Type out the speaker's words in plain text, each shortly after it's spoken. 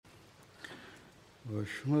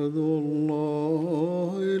أشهد أن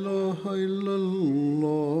لا إله إلا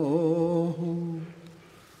الله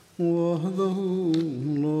وحده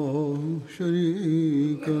لا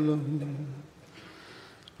شريك له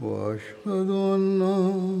وأشهد أن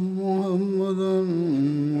محمدا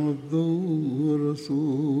عبده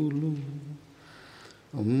ورسوله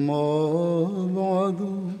أما بعد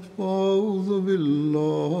فأعوذ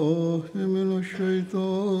بالله من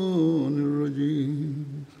الشيطان الرجيم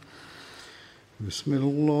بسم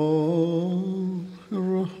الله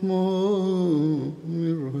الرحمن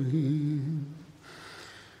الرحيم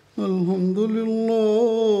الحمد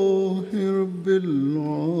لله رب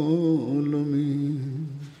العالمين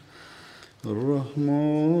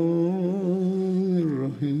الرحمن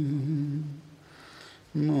الرحيم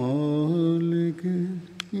مالك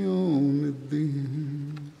يوم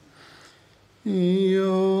الدين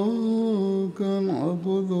إياك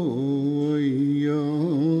نعبد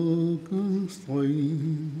وإياك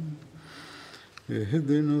نستعين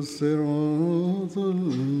اهدنا الصراط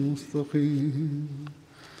المستقيم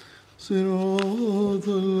صراط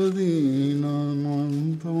الذين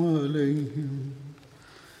أنعمت عليهم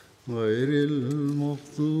غير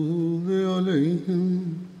المغضوب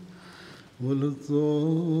عليهم ولا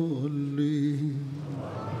الضالين.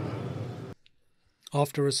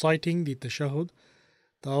 After reciting the Tashahhud,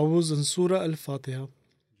 Ta'awuz and Surah Al-Fatiha,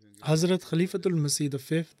 Hazrat Khalifa-tul-Masih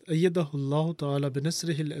V, Ayyadahullah Ta'ala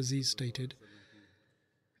binasrihil Aziz stated,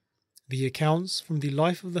 the accounts from the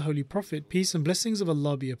life of the Holy Prophet, peace and blessings of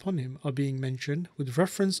Allah be upon him, are being mentioned with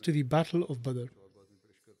reference to the Battle of Badr.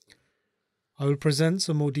 I will present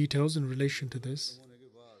some more details in relation to this.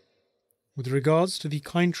 With regards to the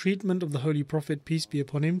kind treatment of the Holy Prophet, peace be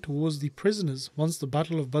upon him, towards the prisoners once the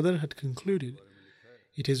Battle of Badr had concluded,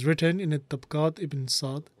 it is written in At-Tabqat ibn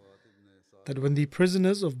Sa'd that when the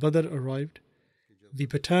prisoners of Badr arrived, the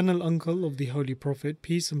paternal uncle of the Holy Prophet,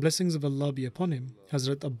 peace and blessings of Allah be upon him,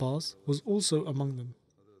 Hazrat Abbas, was also among them.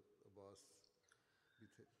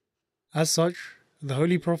 As such, the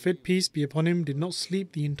Holy Prophet, peace be upon him, did not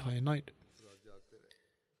sleep the entire night.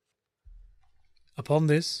 Upon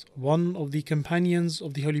this, one of the companions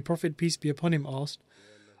of the Holy Prophet, peace be upon him, asked,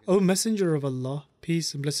 O Messenger of Allah,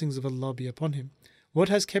 peace and blessings of Allah be upon him, what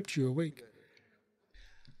has kept you awake?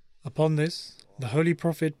 Upon this, the Holy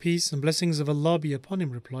Prophet, peace and blessings of Allah be upon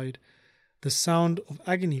him, replied, the sound of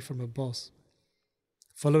agony from Abbas.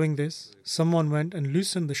 Following this, someone went and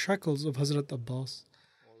loosened the shackles of Hazrat Abbas.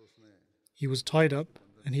 He was tied up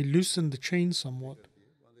and he loosened the chain somewhat.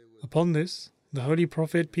 Upon this, the Holy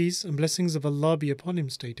Prophet, peace and blessings of Allah be upon him,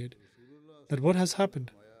 stated that what has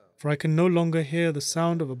happened, for I can no longer hear the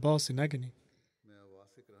sound of Abbas in agony.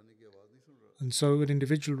 And so an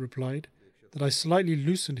individual replied that I slightly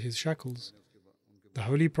loosened his shackles. The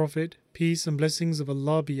Holy Prophet, peace and blessings of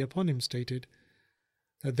Allah be upon him, stated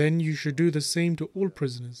that then you should do the same to all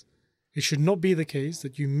prisoners. It should not be the case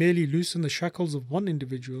that you merely loosen the shackles of one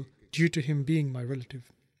individual due to him being my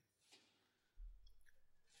relative.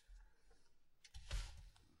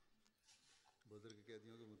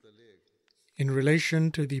 In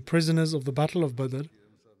relation to the prisoners of the Battle of Badr,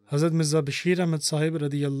 Hazrat Mirza Bashir Ahmad Sahib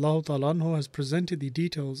radiyallahu ta'ala anhu has presented the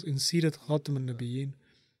details in Sirat Khatam al-Nabiyyin,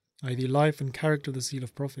 i.e. the life and character of the Seal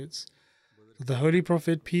of Prophets, that the Holy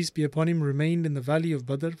Prophet, peace be upon him, remained in the valley of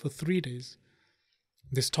Badr for 3 days.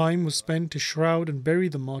 This time was spent to shroud and bury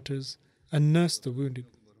the martyrs and nurse the wounded.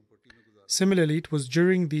 Similarly, it was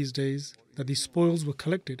during these days that the spoils were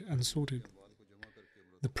collected and sorted.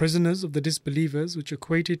 The prisoners of the disbelievers, which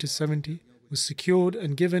equated to 70, were secured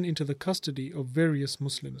and given into the custody of various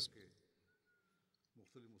Muslims.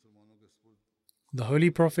 The Holy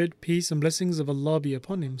Prophet, peace and blessings of Allah be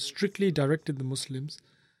upon him, strictly directed the Muslims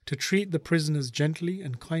to treat the prisoners gently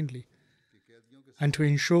and kindly, and to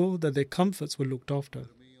ensure that their comforts were looked after.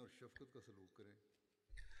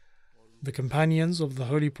 The companions of the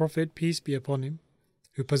Holy Prophet, peace be upon him,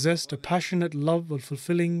 who possessed a passionate love of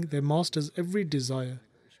fulfilling their master's every desire,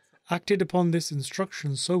 acted upon this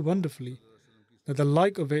instruction so wonderfully that the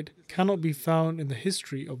like of it cannot be found in the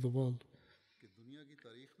history of the world.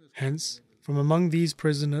 Hence, from among these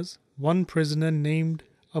prisoners, one prisoner named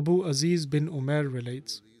Abu Aziz bin Umair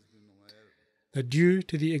relates that due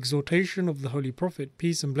to the exhortation of the Holy Prophet,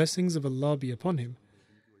 peace and blessings of Allah be upon him,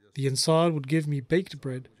 the Ansar would give me baked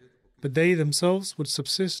bread, but they themselves would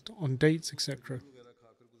subsist on dates, etc.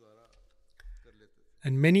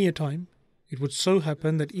 And many a time, it would so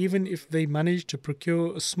happen that even if they managed to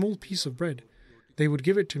procure a small piece of bread, they would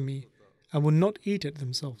give it to me and would not eat it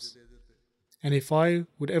themselves. And if I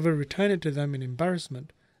would ever return it to them in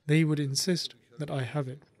embarrassment, they would insist that I have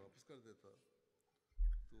it.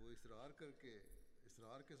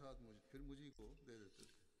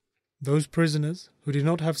 Those prisoners who did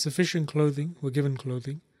not have sufficient clothing were given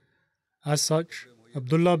clothing. As such,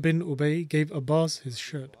 Abdullah bin Ubay gave Abbas his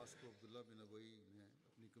shirt.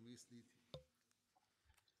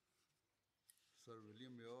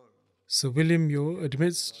 Sir William Muir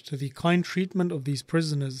admits to the kind treatment of these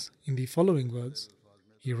prisoners in the following words.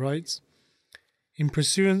 He writes, "In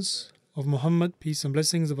pursuance of Muhammad, peace and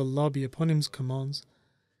blessings of Allah be upon him's commands,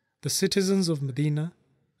 the citizens of Medina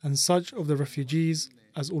and such of the refugees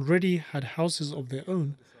as already had houses of their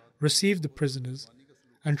own receive the prisoners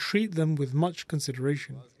and treat them with much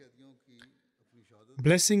consideration.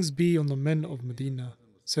 Blessings be on the men of Medina,"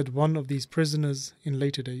 said one of these prisoners in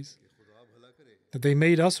later days, "that they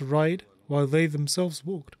made us ride while they themselves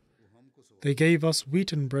walked. They gave us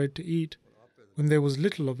wheaten bread to eat when there was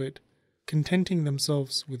little of it, contenting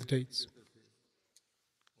themselves with dates."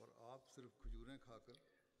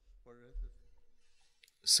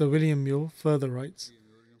 Sir William Muir further writes,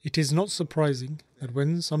 "It is not surprising that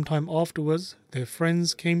when some time afterwards their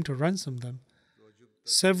friends came to ransom them,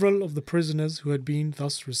 several of the prisoners who had been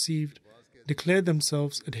thus received declared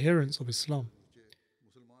themselves adherents of Islam."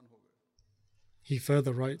 He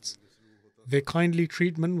further writes, "Their kindly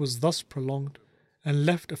treatment was thus prolonged and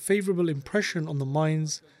left a favorable impression on the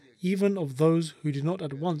minds even of those who did not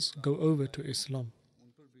at once go over to Islam."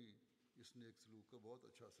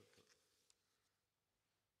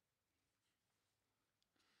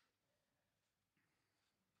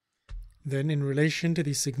 Then, in relation to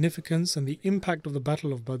the significance and the impact of the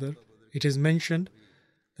Battle of Badr, it is mentioned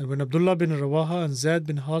that when Abdullah bin Rawaha and Zayd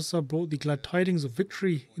bin Harsa brought the glad tidings of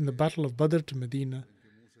victory in the Battle of Badr to Medina,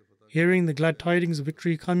 hearing the glad tidings of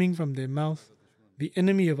victory coming from their mouth, the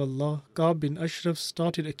enemy of Allah, Ka'b bin Ashraf,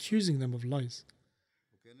 started accusing them of lies.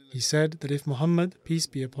 He said that if Muhammad, peace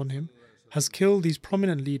be upon him, has killed these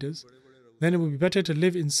prominent leaders, then it would be better to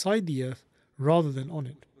live inside the earth rather than on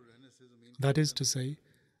it. That is to say,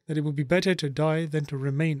 that it would be better to die than to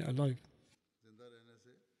remain alive.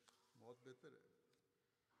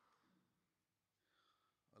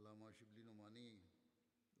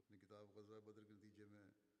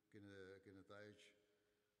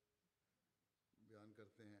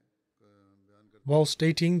 While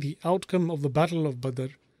stating the outcome of the Battle of Badr,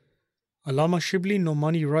 Allama Shibli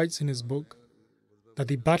Nomani writes in his book that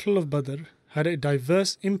the Battle of Badr had a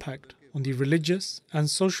diverse impact on the religious and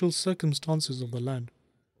social circumstances of the land.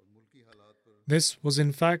 This was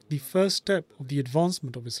in fact the first step of the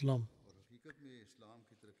advancement of Islam.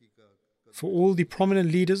 For all the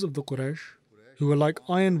prominent leaders of the Quraysh, who were like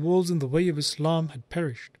iron walls in the way of Islam, had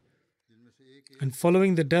perished. And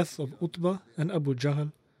following the death of Utbah and Abu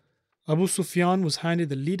Jahl, Abu Sufyan was handed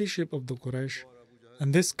the leadership of the Quraysh,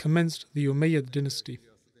 and this commenced the Umayyad dynasty.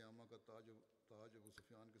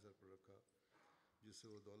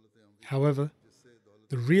 However,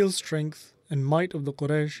 the real strength and might of the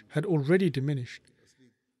Quraysh had already diminished.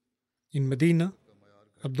 In Medina,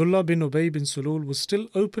 Abdullah bin Ubay bin Sulul was still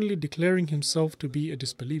openly declaring himself to be a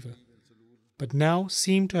disbeliever, but now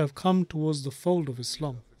seemed to have come towards the fold of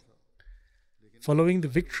Islam. Following the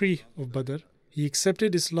victory of Badr, he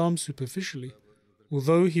accepted Islam superficially,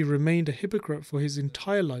 although he remained a hypocrite for his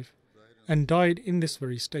entire life and died in this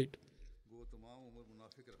very state.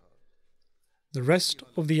 The rest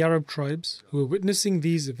of the Arab tribes who were witnessing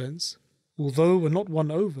these events, although were not won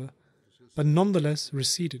over, but nonetheless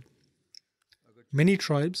receded. Many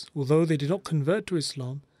tribes, although they did not convert to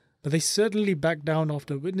Islam, but they certainly backed down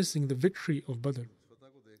after witnessing the victory of Badr.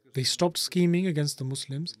 They stopped scheming against the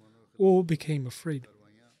Muslims or became afraid.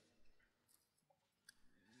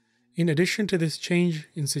 In addition to this change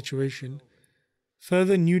in situation,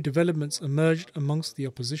 further new developments emerged amongst the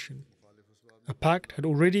opposition. A pact had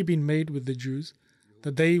already been made with the Jews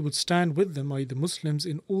that they would stand with them, i.e. the Muslims,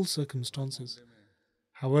 in all circumstances.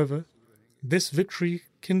 However, this victory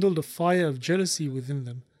kindled a fire of jealousy within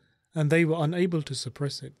them, and they were unable to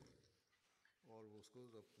suppress it.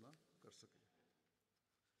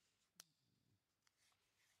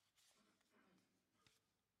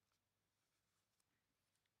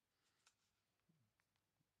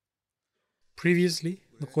 Previously,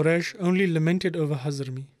 the Quraysh only lamented over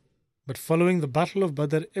Hazrami, but following the Battle of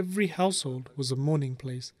Badr, every household was a mourning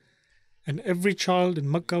place, and every child in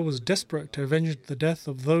Makkah was desperate to avenge the death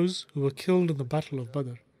of those who were killed in the Battle of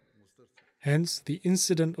Badr. Hence, the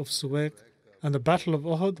incident of Suwaiq and the Battle of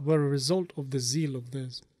Uhud were a result of the zeal of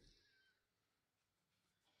theirs.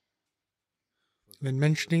 When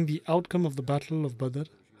mentioning the outcome of the Battle of Badr,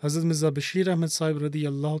 Hazrat Mirza Bashir Ahmad Sahib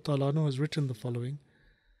radiyallahu ta'ala anhu has written the following: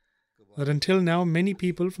 that until now many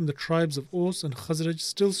people from the tribes of Aus and Khazraj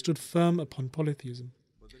still stood firm upon polytheism.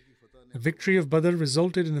 The victory of Badr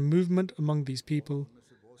resulted in a movement among these people,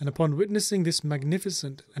 and upon witnessing this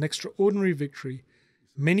magnificent and extraordinary victory,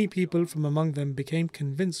 many people from among them became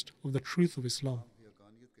convinced of the truth of Islam.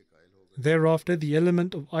 Thereafter, the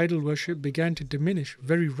element of idol worship began to diminish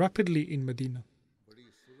very rapidly in Medina.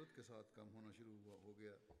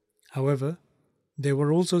 However, there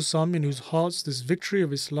were also some in whose hearts this victory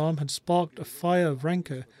of Islam had sparked a fire of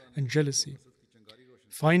rancor and jealousy.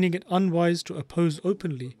 Finding it unwise to oppose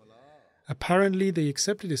openly, apparently they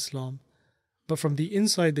accepted Islam, but from the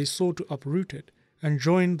inside they sought to uproot it and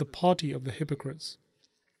joined the party of the hypocrites.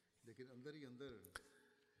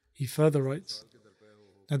 He further writes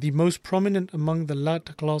that the most prominent among the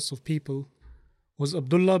latter class of people was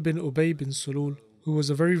Abdullah bin Ubay bin Sulul, who was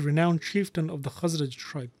a very renowned chieftain of the Khazraj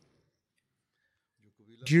tribe.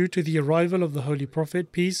 Due to the arrival of the Holy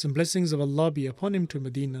Prophet, peace and blessings of Allah be upon him, to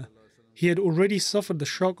Medina, he had already suffered the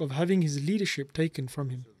shock of having his leadership taken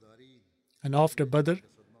from him. And after Badr,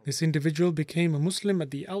 this individual became a Muslim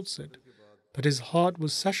at the outset, but his heart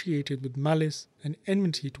was satiated with malice and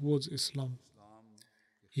enmity towards Islam.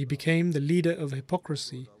 He became the leader of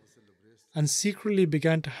hypocrisy and secretly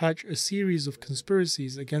began to hatch a series of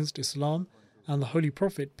conspiracies against Islam and the Holy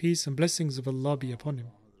Prophet, peace and blessings of Allah be upon him.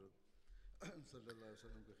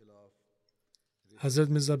 Hazrat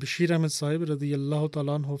Mirza Bashir Ahmad Sahib radiyallahu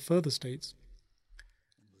ta'ala anhu further states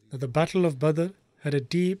that the Battle of Badr had a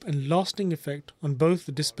deep and lasting effect on both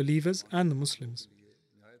the disbelievers and the Muslims.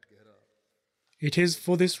 It is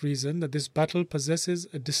for this reason that this battle possesses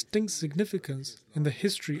a distinct significance in the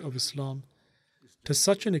history of Islam, to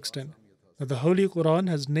such an extent that the Holy Quran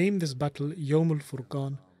has named this battle Yawmul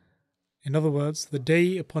Furqan, in other words, the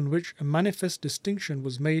day upon which a manifest distinction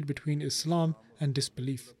was made between Islam and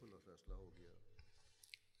disbelief.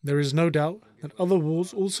 There is no doubt that other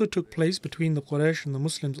wars also took place between the Quraysh and the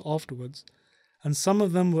Muslims afterwards, and some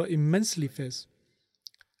of them were immensely fierce.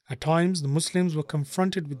 At times, the Muslims were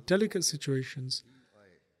confronted with delicate situations,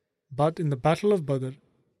 but in the Battle of Badr,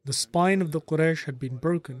 the spine of the Quraysh had been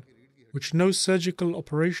broken, which no surgical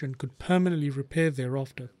operation could permanently repair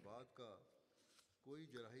thereafter.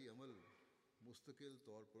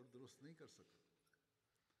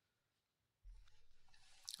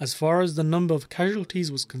 As far as the number of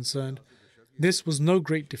casualties was concerned, this was no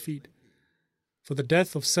great defeat. For the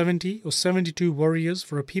death of 70 or 72 warriors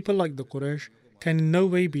for a people like the Quraysh can in no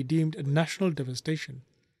way be deemed a national devastation.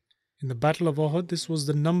 In the Battle of Uhud, this was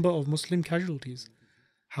the number of Muslim casualties.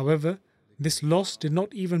 However, this loss did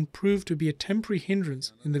not even prove to be a temporary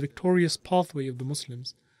hindrance in the victorious pathway of the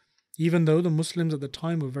Muslims, even though the Muslims at the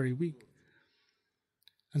time were very weak.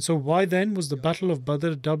 And so why then was the Battle of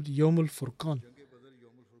Badr dubbed Yawmul Furqan?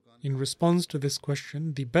 In response to this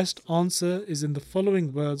question, the best answer is in the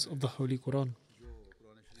following words of the Holy Quran,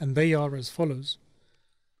 and they are as follows.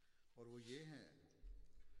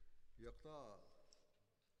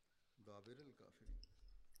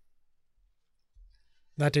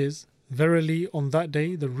 That is, verily on that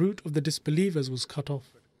day the root of the disbelievers was cut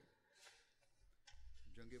off.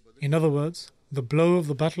 In other words, the blow of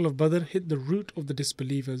the Battle of Badr hit the root of the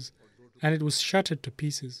disbelievers, and it was shattered to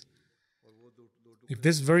pieces. If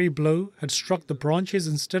this very blow had struck the branches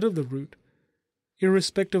instead of the root,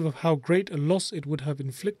 irrespective of how great a loss it would have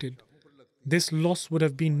inflicted, this loss would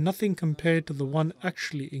have been nothing compared to the one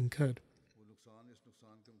actually incurred.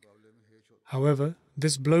 However,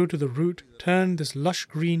 this blow to the root turned this lush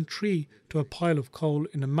green tree to a pile of coal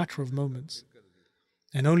in a matter of moments,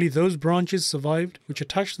 and only those branches survived which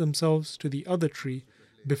attached themselves to the other tree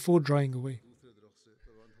before drying away.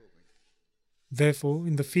 Therefore,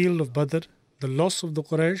 in the field of Badr, the loss of the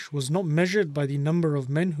Quraysh was not measured by the number of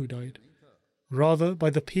men who died, rather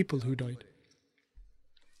by the people who died.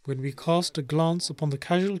 When we cast a glance upon the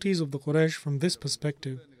casualties of the Quraysh from this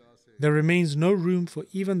perspective, there remains no room for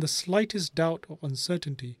even the slightest doubt or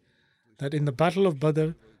uncertainty that in the Battle of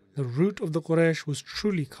Badr, the root of the Quraysh was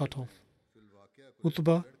truly cut off.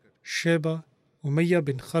 Utbah, Sheba, Umayyah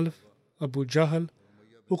bin Khalaf, Abu Jahl,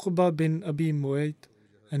 Uqba bin Abi Mu'ayt,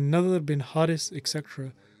 and Nadr bin Haris,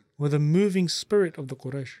 etc., were the moving spirit of the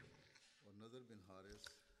Quraysh.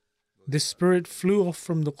 This spirit flew off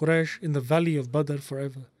from the Quraysh in the valley of Badr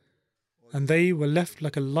forever, and they were left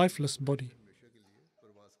like a lifeless body.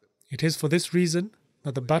 It is for this reason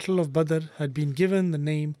that the Battle of Badr had been given the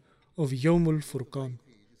name of Yawmul Furqan.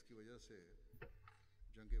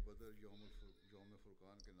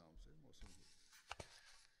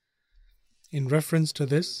 In reference to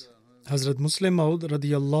this, Hazrat Muslim Maud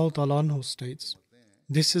radiyallahu ta'ala anhu states,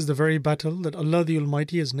 this is the very battle that Allah the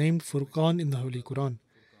Almighty has named Furqan in the Holy Quran.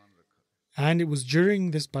 And it was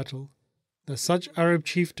during this battle that such Arab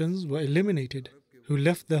chieftains were eliminated who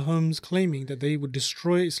left their homes claiming that they would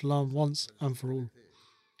destroy Islam once and for all.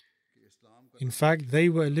 In fact, they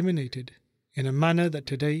were eliminated in a manner that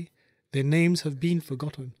today their names have been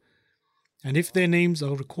forgotten. And if their names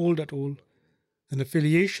are recalled at all, then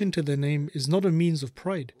affiliation to their name is not a means of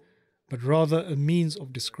pride, but rather a means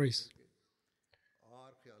of disgrace.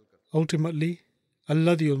 Ultimately,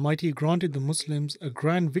 Allah the Almighty granted the Muslims a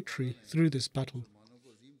grand victory through this battle.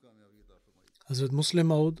 Hazrat Muslim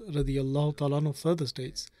Maud radiyallahu ta'ala anhu further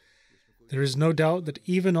states, there is no doubt that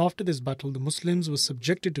even after this battle, the Muslims were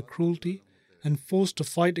subjected to cruelty and forced to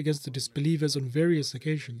fight against the disbelievers on various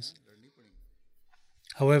occasions.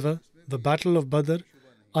 However, the Battle of Badr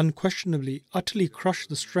unquestionably utterly crushed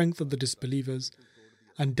the strength of the disbelievers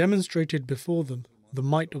and demonstrated before them the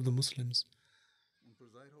might of the Muslims.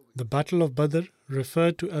 The Battle of Badr,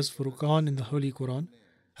 referred to as Furqan in the Holy Quran,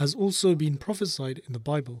 has also been prophesied in the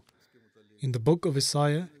Bible. In the book of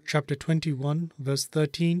Isaiah, chapter 21, verse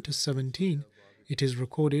 13 to 17, it is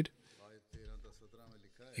recorded,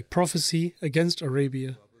 a prophecy against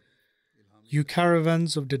Arabia. You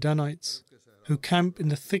caravans of Dedanites, who camp in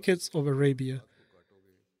the thickets of Arabia,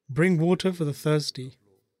 bring water for the thirsty.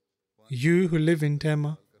 You who live in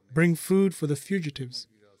Tema, bring food for the fugitives.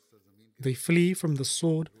 They flee from the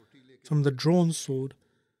sword, from the drawn sword,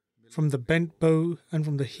 from the bent bow, and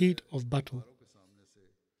from the heat of battle.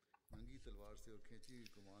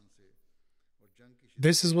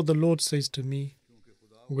 This is what the Lord says to me.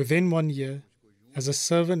 Within 1 year, as a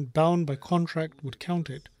servant bound by contract would count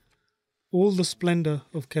it, all the splendor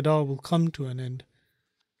of Kedar will come to an end.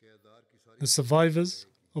 The survivors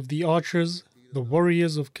of the archers, the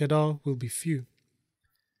warriors of Kedar will be few.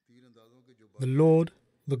 The Lord,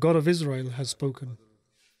 the God of Israel, has spoken.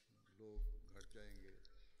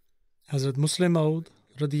 Hazrat Muslim Maud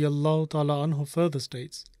radiyallahu ta'ala anhu further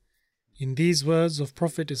states, in these words of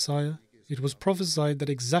Prophet Isaiah, it was prophesied that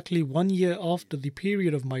exactly 1 year after the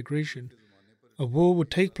period of migration, a war would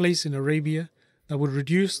take place in Arabia that would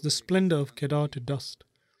reduce the splendor of Kedar to dust.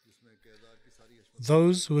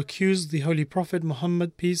 Those who accuse the Holy Prophet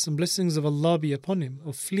Muhammad, peace and blessings of Allah be upon him,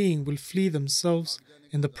 of fleeing will flee themselves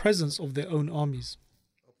in the presence of their own armies.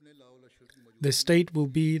 Their state will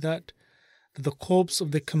be that the corpse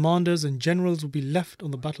of their commanders and generals will be left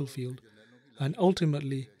on the battlefield, and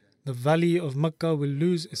ultimately the valley of Makkah will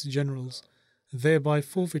lose its generals, thereby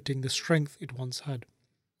forfeiting the strength it once had.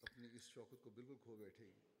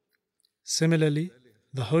 Similarly,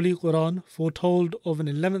 the Holy Quran foretold of an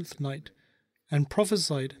 11th night and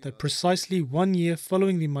prophesied that precisely 1 year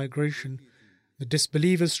following the migration, the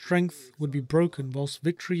disbelievers' strength would be broken whilst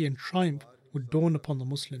victory and triumph would dawn upon the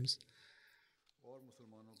Muslims.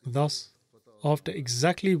 Thus, after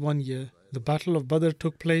exactly 1 year, the Battle of Badr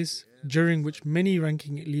took place, during which many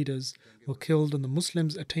ranking leaders were killed and the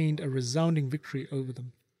Muslims attained a resounding victory over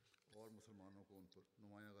them.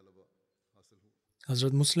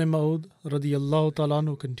 Hazrat Muslim Maud radiyallahu ta'ala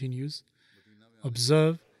anhu continues,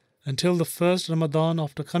 observe, until the first Ramadan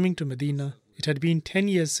after coming to Medina, it had been 10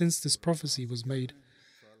 years since this prophecy was made.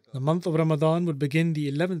 The month of Ramadan would begin the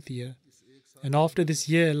 11th year, and after this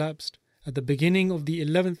year elapsed, at the beginning of the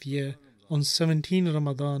 11th year, on 17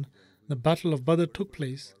 Ramadan, the Battle of Badr took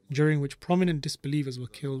place, during which prominent disbelievers were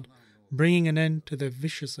killed, bringing an end to their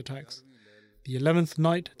vicious attacks. The 11th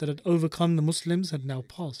night that had overcome the Muslims had now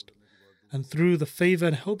passed, and through the favor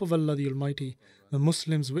and help of Allah the Almighty, the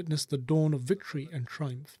Muslims witnessed the dawn of victory and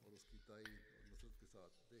triumph.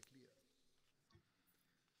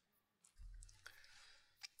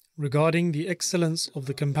 Regarding the excellence of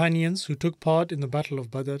the companions who took part in the Battle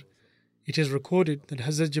of Badr, it is recorded that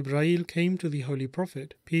Hazrat Jibreel came to the Holy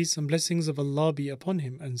Prophet, peace and blessings of Allah be upon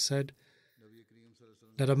him, and said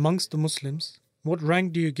that amongst the Muslims, what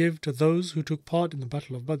rank do you give to those who took part in the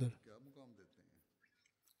Battle of Badr?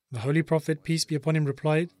 The Holy Prophet, peace be upon him,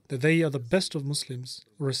 replied that they are the best of Muslims,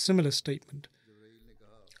 or a similar statement.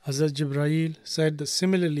 Hazrat Jibreel said that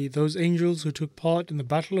similarly those angels who took part in the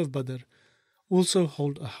Battle of Badr also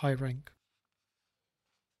hold a high rank.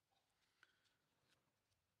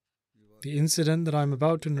 The incident that I am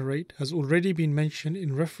about to narrate has already been mentioned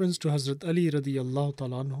in reference to Hazrat Ali radiyallahu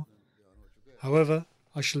ta'ala anhu. However,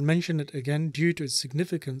 I shall mention it again due to its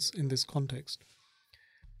significance in this context.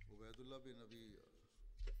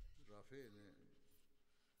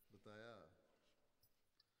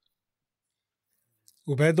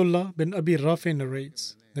 Ubaidullah bin Abi Rafi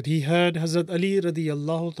narrates that he heard Hazrat Ali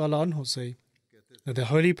radiyallahu ta'ala anhu say that the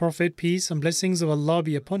Holy Prophet, peace and blessings of Allah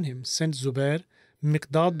be upon him, sent Zubair,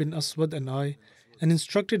 Miqdad bin Aswad and I, and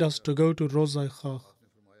instructed us to go to Roza Khakh.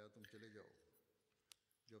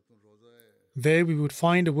 There we would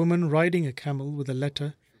find a woman riding a camel with a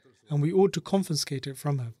letter, and we ought to confiscate it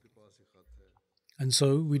from her. And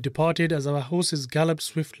so we departed as our horses galloped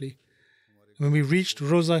swiftly. When we reached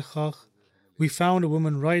Roza Khakh, we found a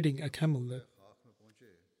woman riding a camel there.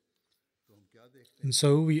 And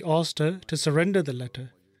so we asked her to surrender the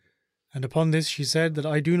letter. And upon this she said that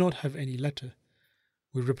I do not have any letter.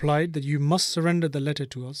 We replied that you must surrender the letter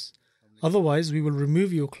to us, otherwise we will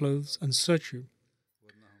remove your clothes and search you.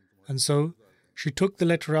 And so she took the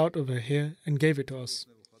letter out of her hair and gave it to us.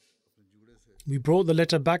 We brought the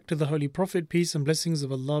letter back to the Holy Prophet, peace and blessings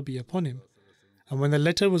of Allah be upon him. And when the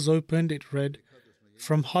letter was opened, it read,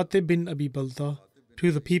 "From Hatib bin Abi Balta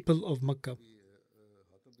to the people of Makkah."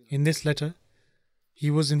 In this letter,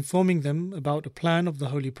 he was informing them about a plan of the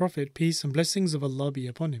Holy Prophet, peace and blessings of Allah be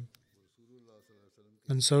upon him.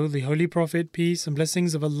 And so the Holy Prophet, peace and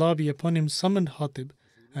blessings of Allah be upon him, summoned Hatib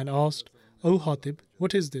and asked, "O Hatib,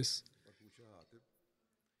 what is this?"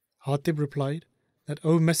 Hatib replied that,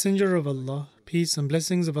 "O Messenger of Allah, peace and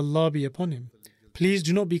blessings of Allah be upon him, please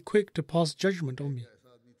do not be quick to pass judgment on me.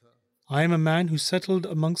 I am a man who settled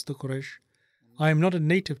amongst the Quraysh. I am not a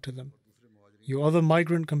native to them. Your other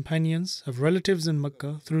migrant companions have relatives in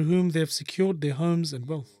Mecca through whom they have secured their homes and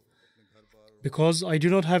wealth. Because I do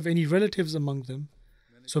not have any relatives among them,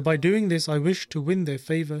 so by doing this I wish to win their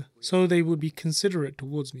favor so they would be considerate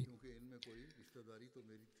towards me.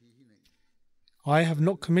 I have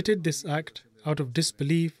not committed this act out of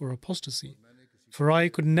disbelief or apostasy, for I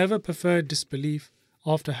could never prefer disbelief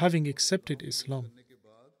after having accepted Islam."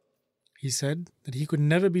 He said that he could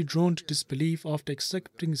never be drawn to disbelief after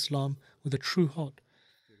accepting Islam with a true heart.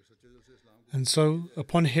 And so,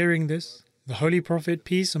 upon hearing this, the Holy Prophet,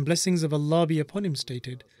 peace and blessings of Allah be upon him,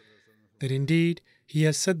 stated that indeed he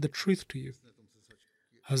has said the truth to you.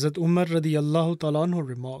 Hazrat Umar radiyallahu ta'ala anhu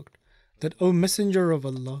remarked that, "O Messenger of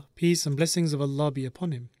Allah, peace and blessings of Allah be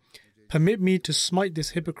upon him, permit me to smite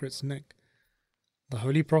this hypocrite's neck." The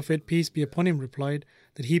Holy Prophet, peace be upon him, replied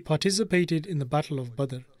that he participated in the battle of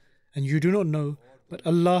Badr, and you do not know, but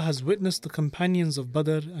Allah has witnessed the companions of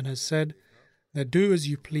Badr and has said that do as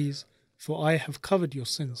you please, for I have covered your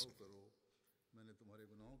sins.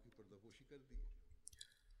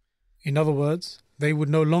 In other words, they would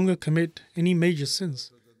no longer commit any major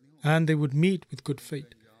sins, and they would meet with good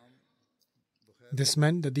fate. This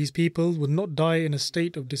meant that these people would not die in a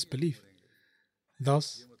state of disbelief.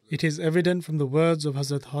 Thus, it is evident from the words of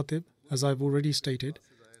Hazrat Hatib, as I have already stated,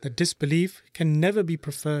 that disbelief can never be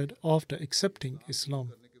preferred after accepting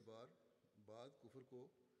Islam.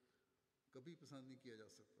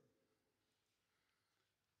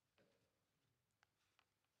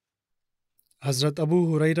 Hazrat Abu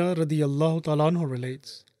Huraira radiyallahu ta'ala anhu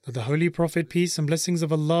relates that the Holy Prophet, peace and blessings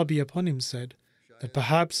of Allah be upon him, said that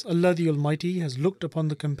perhaps Allah the Almighty has looked upon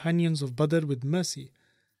the companions of Badr with mercy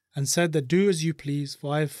and said that do as you please,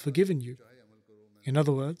 for I have forgiven you. In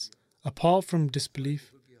other words, apart from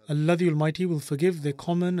disbelief, Allah the Almighty will forgive their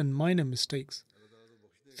common and minor mistakes.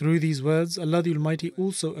 Through these words, Allah the Almighty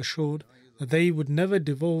also assured that they would never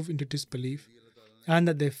devolve into disbelief and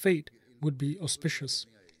that their fate would be auspicious.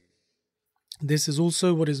 This is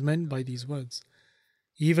also what is meant by these words.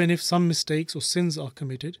 Even if some mistakes or sins are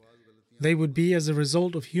committed, they would be as a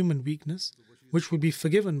result of human weakness, which would be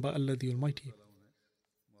forgiven by Allah the Almighty.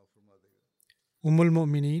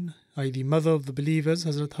 Al-Mu'mineen, i.e. the mother of the believers,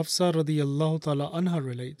 Hazrat Hafsa radiyallahu ta'ala anha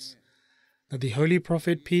relates that the Holy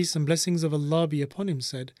Prophet, peace and blessings of Allah be upon him,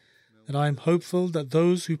 said that I am hopeful that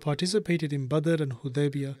those who participated in Badr and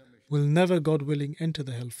Hudaybiyah will never, God willing, enter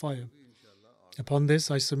the hellfire. Upon this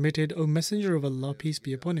I submitted, O Messenger of Allah, peace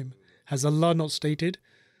be upon him, has Allah not stated,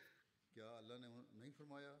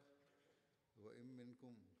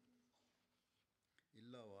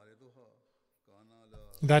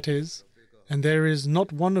 that is, and there is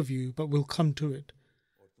not one of you but will come to it.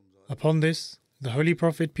 Upon this, the Holy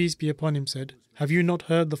Prophet, peace be upon him, said, have you not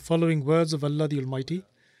heard the following words of Allah the Almighty?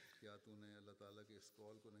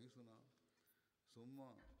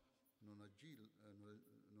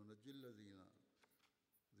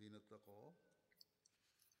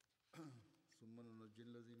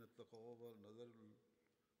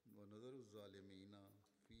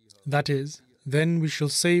 That is, then we shall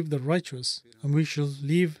save the righteous, and we shall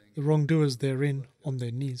leave the wrongdoers therein on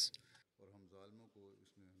their knees.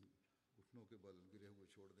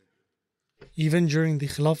 Even during the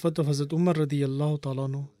Khilafat of Hazrat Umar radiyallahu ta'ala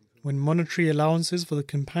anhu, when monetary allowances for the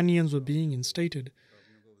companions were being instated,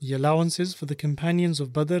 the allowances for the companions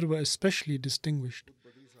of Badr were especially distinguished.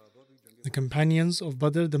 The companions of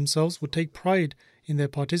Badr themselves would take pride in their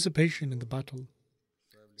participation in the battle.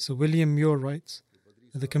 Sir William Muir writes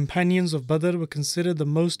that the companions of Badr were considered the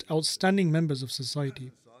most outstanding members of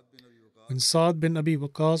society. When Sa'd bin Abi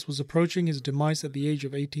Waqqas was approaching his demise at the age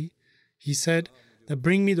of 80, he said that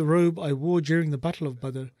bring me the robe I wore during the Battle of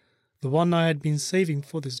Badr, the one I had been saving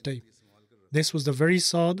for this day. This was the very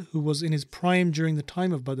Sa'd who was in his prime during the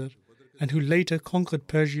time of Badr and who later conquered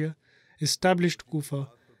Persia, established Kufa,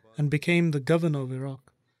 and became the governor of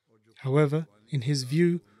Iraq. However, in his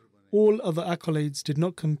view, all other accolades did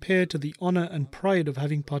not compare to the honor and pride of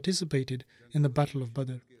having participated in the Battle of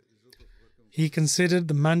Badr. He considered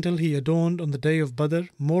the mantle he adorned on the day of Badr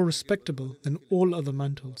more respectable than all other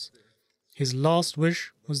mantles. His last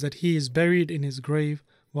wish was that he is buried in his grave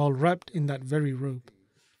while wrapped in that very robe.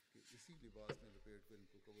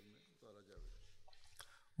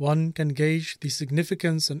 One can gauge the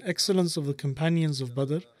significance and excellence of the companions of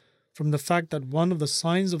Badr from the fact that one of the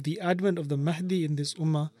signs of the advent of the Mahdi in this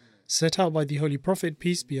Ummah, set out by the Holy Prophet,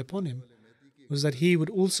 peace be upon him, was that he would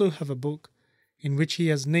also have a book in which he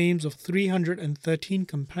has names of 313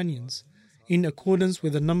 companions in accordance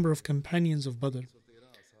with the number of companions of Badr.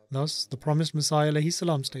 Thus, the promised Messiah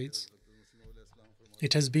ﷺ states,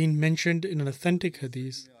 it has been mentioned in an authentic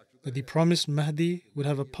hadith that the promised Mahdi would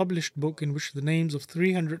have a published book in which the names of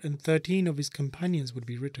 313 of his companions would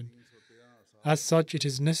be written. As such, it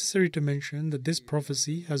is necessary to mention that this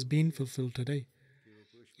prophecy has been fulfilled today.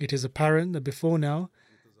 It is apparent that before now,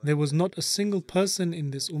 there was not a single person in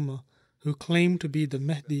this Ummah who claimed to be the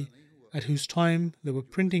Mahdi at whose time there were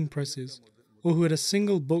printing presses, or who had a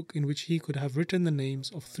single book in which he could have written the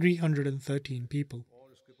names of 313 people.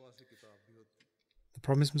 The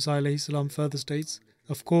promised Messiah ﷺ further states,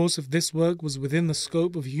 of course, if this work was within the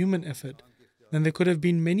scope of human effort, then there could have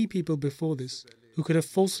been many people before this who could have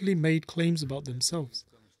falsely made claims about themselves.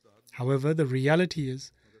 However, the reality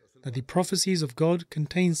is that the prophecies of God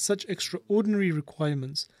contain such extraordinary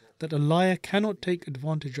requirements that a liar cannot take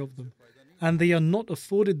advantage of them, and they are not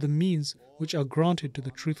afforded the means which are granted to the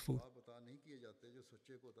truthful.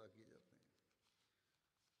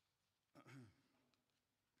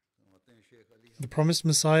 The promised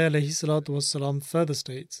Messiah ﷺ further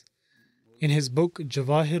states, in his book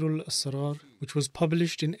Jawahirul Asrar, which was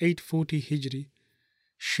published in 840 Hijri,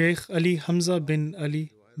 Sheikh Ali Hamza bin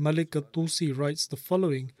Ali Malik al-Tusi writes the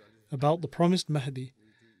following about the promised Mahdi,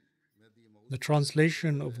 the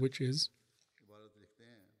translation of which is,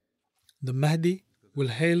 the Mahdi will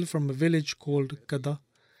hail from a village called Qada.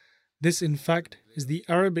 This in fact is the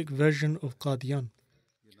Arabic version of Qadian.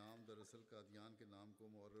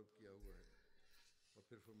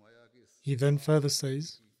 He then further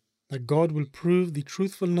says that God will prove the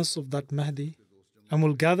truthfulness of that Mahdi and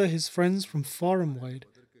will gather his friends from far and wide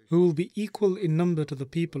who will be equal in number to the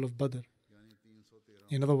people of Badr.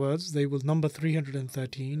 In other words, they will number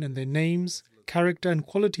 313 and their names, character and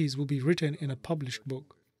qualities will be written in a published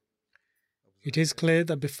book. It is clear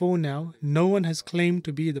that before now, no one has claimed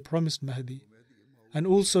to be the promised Mahdi and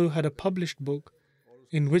also had a published book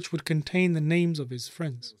in which would contain the names of his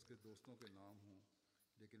friends.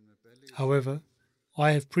 However,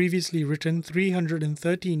 I have previously written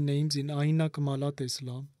 313 names in Aina Kamalat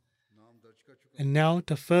Islam, and now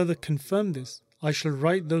to further confirm this, I shall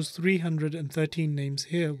write those 313 names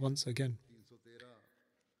here once again.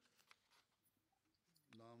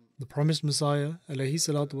 The promised Messiah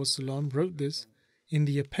ﷺ wrote this in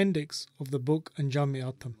the appendix of the book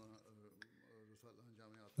Anjam-e-Atam.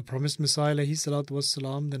 The promised Messiah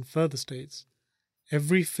ﷺ then further states,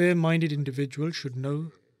 every fair-minded individual should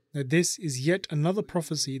know that this is yet another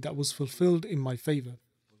prophecy that was fulfilled in my favor.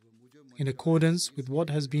 In accordance with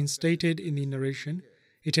what has been stated in the narration,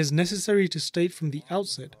 it is necessary to state from the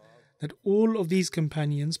outset that all of these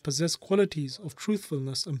companions possess qualities of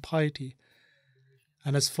truthfulness and piety,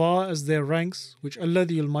 and as far as their ranks, which Allah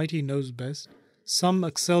the Almighty knows best, some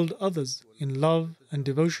excelled others in love and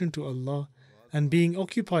devotion to Allah and being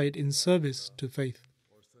occupied in service to faith.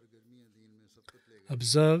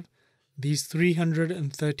 Observe, these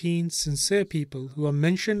 313 sincere people who are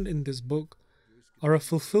mentioned in this book are a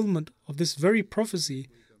fulfillment of this very prophecy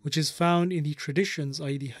which is found in the traditions,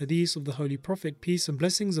 i.e. the hadiths of the Holy Prophet, peace and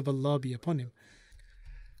blessings of Allah be upon him.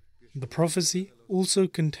 The prophecy also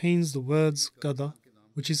contains the words Qada,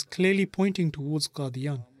 which is clearly pointing towards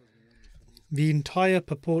Qadian. The entire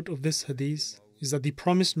purport of this hadith is that the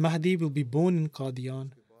promised Mahdi will be born in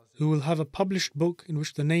Qadian, who will have a published book in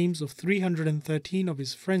which the names of 313 of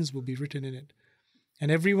his friends will be written in it.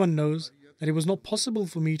 And everyone knows that it was not possible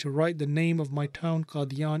for me to write the name of my town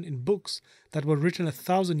Qadian in books that were written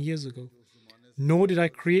 1,000 years ago. Nor did I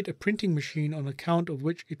create a printing machine on account of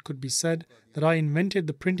which it could be said that I invented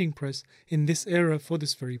the printing press in this era for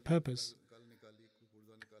this very purpose.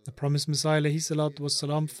 The promised Messiah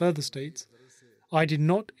ﷺ further states, I did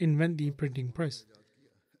not invent the printing press.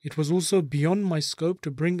 It was also beyond my scope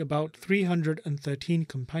to bring about 313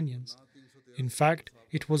 companions. In fact,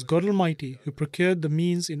 it was God Almighty who procured the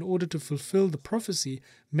means in order to fulfill the prophecy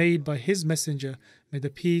made by His Messenger, may the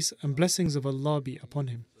peace and blessings of Allah be upon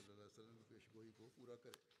him.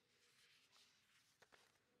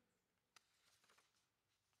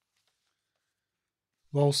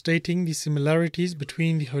 While stating the similarities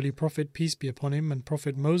between the Holy Prophet, peace be upon him, and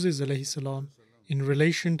Prophet Moses alayhi salam in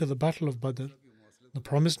relation to the Battle of Badr, the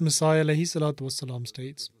promised Messiah alayhi salatu wasalam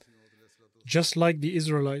states, just like the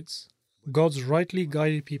Israelites, God's rightly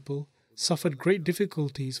guided people suffered great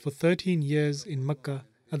difficulties for 13 years in Mecca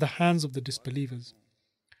at the hands of the disbelievers.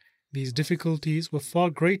 These difficulties were far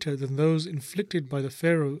greater than those inflicted by the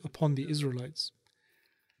Pharaoh upon the Israelites.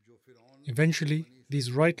 Eventually,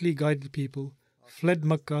 these rightly guided people fled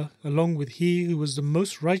Mecca along with he who was the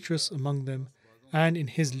most righteous among them and in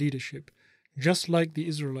his leadership, just like the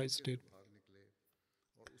Israelites did.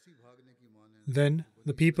 Then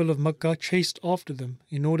the people of Mecca chased after them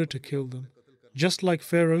in order to kill them, just like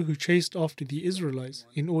Pharaoh who chased after the Israelites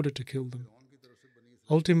in order to kill them.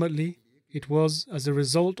 Ultimately, it was as a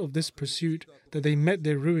result of this pursuit that they met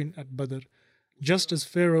their ruin at Badr, just as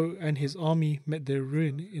Pharaoh and his army met their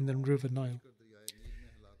ruin in the river Nile.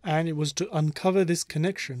 And it was to uncover this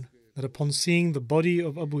connection that upon seeing the body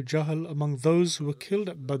of Abu Jahl among those who were killed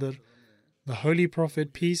at Badr, the Holy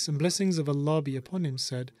Prophet, peace and blessings of Allah be upon him,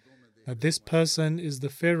 said that this person is the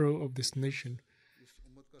Pharaoh of this nation.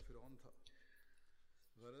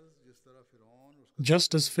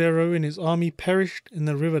 Just as Pharaoh and his army perished in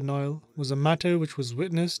the river Nile was a matter which was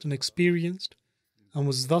witnessed and experienced, and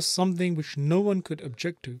was thus something which no one could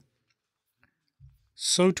object to,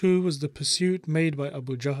 so too was the pursuit made by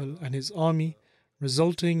Abu Jahl and his army,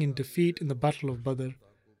 resulting in defeat in the Battle of Badr,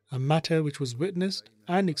 a matter which was witnessed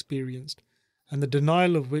and experienced, and the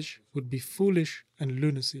denial of which would be foolish and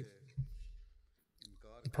lunacy.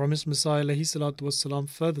 The promised Messiah ﷺ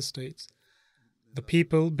further states, the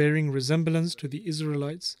people bearing resemblance to the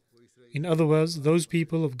Israelites, in other words, those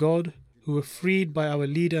people of God who were freed by our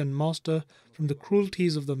leader and master from the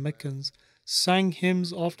cruelties of the Meccans, sang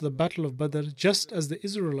hymns after the Battle of Badr just as the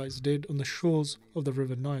Israelites did on the shores of the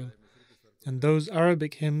river Nile. And those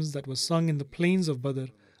Arabic hymns that were sung in the plains of Badr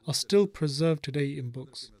are still preserved today in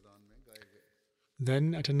books.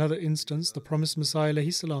 Then, at another instance, the promised Messiah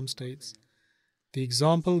ﷺ states, the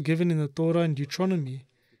example given in the Torah and Deuteronomy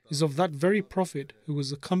is of that very Prophet who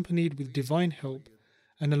was accompanied with divine help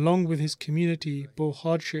and along with his community bore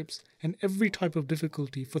hardships and every type of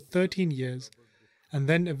difficulty for 13 years, and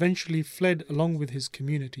then eventually fled along with his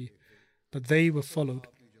community, but they were followed.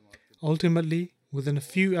 Ultimately, within a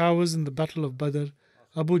few hours in the Battle of Badr,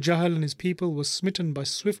 Abu Jahl and his people were smitten by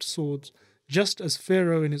swift swords, just as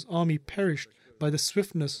Pharaoh and his army perished by the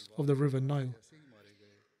swiftness of the river Nile.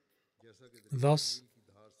 Thus,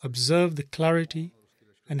 observe the clarity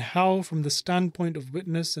and how, from the standpoint of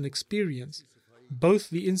witness and experience, both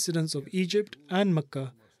the incidents of Egypt and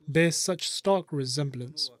Mecca bear such stark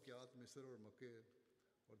resemblance.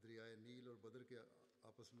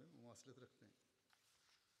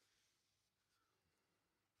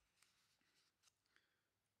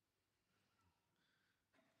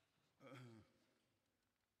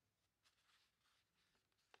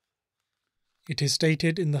 It is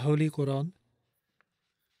stated in the Holy Quran,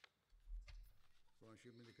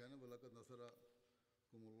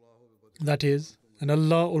 that is, and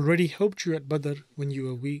Allah already helped you at Badr when you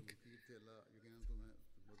were weak.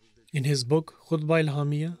 In his book Khutbah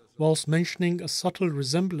al-Hamiyah, whilst mentioning a subtle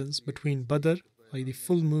resemblance between Badr, i.e. the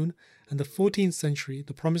full moon, and the 14th century,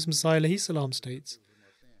 the promised Messiah ﷺ states,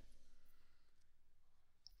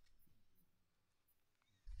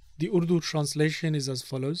 the Urdu translation is as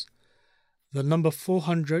follows: the number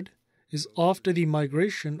 400 is after the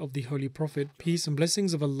migration of the Holy Prophet, peace and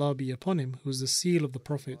blessings of Allah be upon him, who is the seal of the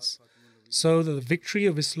prophets, so that the victory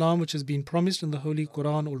of Islam which has been promised in the Holy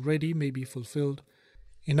Quran already may be fulfilled.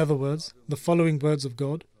 In other words, the following words of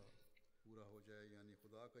God,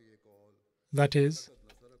 that is,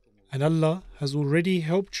 and Allah has already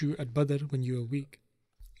helped you at Badr when you were weak.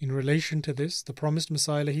 In relation to this, the promised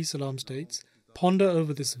Messiah ﷺ states, ponder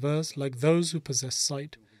over this verse like those who possess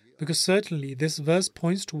sight, because certainly this verse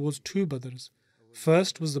points towards two Badrs.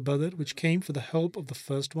 First was the Badr which came for the help of the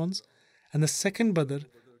first ones, and the second Badr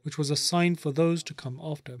which was a sign for those to come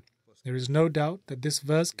after. There is no doubt that this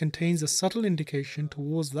verse contains a subtle indication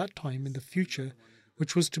towards that time in the future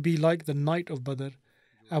which was to be like the night of Badr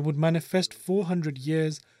and would manifest 400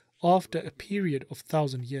 years after a period of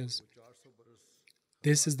 1,000 years.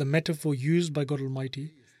 This is the metaphor used by God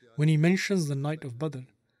Almighty when He mentions the night of Badr.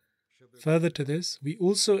 Further to this, we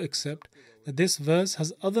also accept that this verse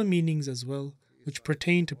has other meanings as well, which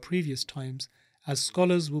pertain to previous times, as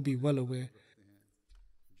scholars will be well aware.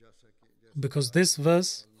 Because this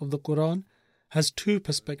verse of the Quran has two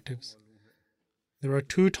perspectives. There are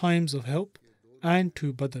two times of help and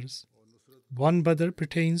two Badrs. One Badr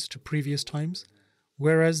pertains to previous times,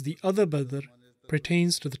 whereas the other Badr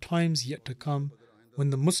pertains to the times yet to come, when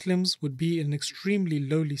the Muslims would be in an extremely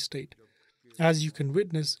lowly state, as you can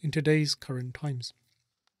witness in today's current times.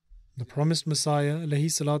 The promised Messiah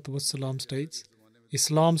ﷺ states,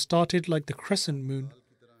 Islam started like the crescent moon,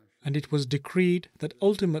 and it was decreed that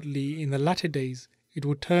ultimately in the latter days it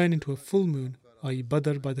would turn into a full moon, i.e.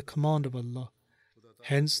 Badr, by the command of Allah.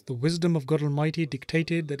 Hence, the wisdom of God Almighty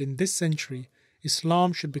dictated that in this century,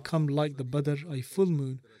 Islam should become like the Badr, i.e. full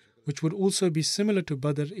moon, which would also be similar to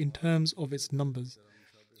Badr in terms of its numbers.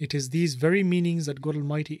 It is these very meanings that God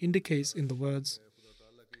Almighty indicates in the words,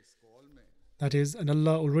 that is, and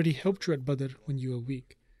Allah already helped you at Badr when you were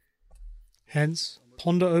weak. Hence,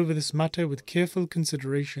 ponder over this matter with careful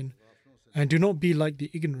consideration and do not be like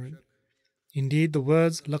the ignorant. Indeed, the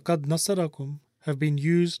words لَقَدْ نَصَرَكُمْ have been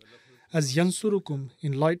used as yansurukum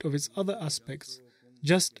in light of its other aspects,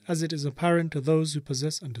 just as it is apparent to those who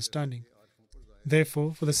possess understanding.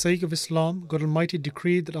 Therefore, for the sake of Islam, God Almighty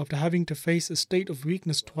decreed that after having to face a state of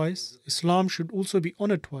weakness twice, Islam should also be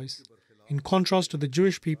honored twice, in contrast to the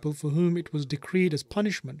Jewish people for whom it was decreed as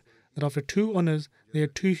punishment that after two honors there are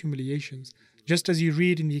two humiliations, just as you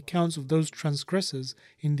read in the accounts of those transgressors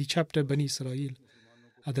in the chapter Bani Israel.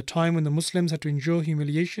 At the time when the Muslims had to endure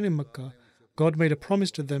humiliation in Mecca, God made a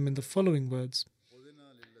promise to them in the following words.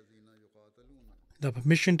 The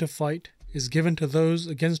permission to fight is given to those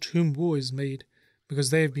against whom war is made,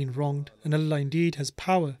 because they have been wronged, and Allah indeed has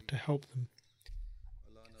power to help them.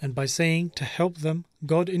 And by saying to help them,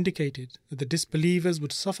 God indicated that the disbelievers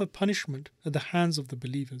would suffer punishment at the hands of the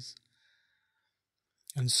believers.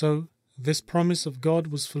 And so, this promise of God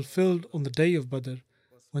was fulfilled on the day of Badr,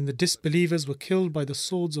 when the disbelievers were killed by the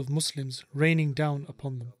swords of Muslims raining down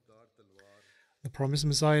upon them. The promised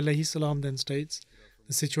Messiah ﷺ then states,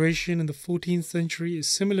 the situation in the 14th century is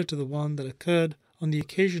similar to the one that occurred on the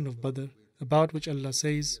occasion of Badr, about which Allah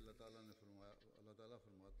says,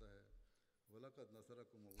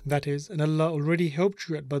 that is, and Allah already helped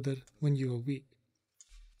you at Badr when you were weak.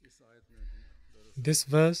 This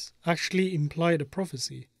verse actually implied a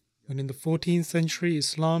prophecy. When in the 14th century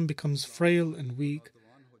Islam becomes frail and weak,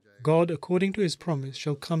 God, according to His promise,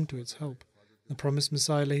 shall come to its help. The promised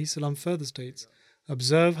Messiah ﷺ further states,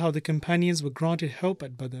 observe how the companions were granted help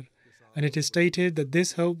at Badr, and it is stated that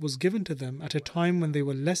this help was given to them at a time when they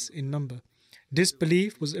were less in number.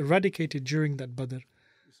 Disbelief was eradicated during that Badr.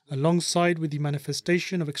 Alongside with the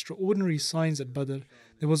manifestation of extraordinary signs at Badr,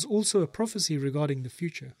 there was also a prophecy regarding the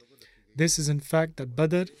future. This is in fact that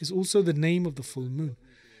Badr is also the name of the full moon,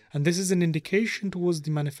 and this is an indication towards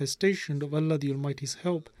the manifestation of Allah the Almighty's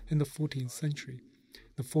help in the 14th century.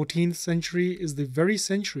 The 14th century is the very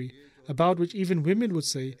century about which even women would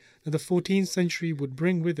say that the 14th century would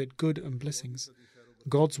bring with it good and blessings.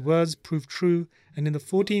 God's words prove true, and in the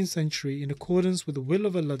 14th century, in accordance with the will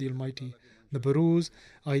of Allah the Almighty, the Baruz,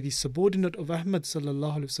 i.e. the subordinate of Ahmad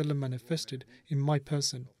ﷺ, manifested in my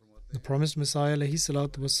person. The promised Messiah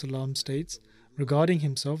ﷺ states regarding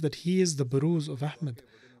himself that he is the Baruz of Ahmad,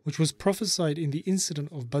 which was prophesied in the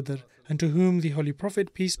incident of Badr, and to whom the Holy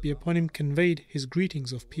Prophet, peace be upon him, conveyed his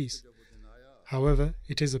greetings of peace. However,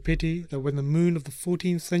 it is a pity that when the moon of the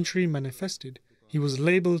 14th century manifested, he was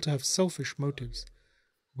labeled to have selfish motives.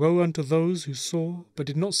 Woe unto those who saw but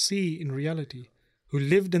did not see in reality, who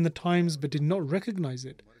lived in the times but did not recognize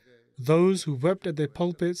it. Those who wept at their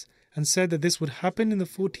pulpits and said that this would happen in the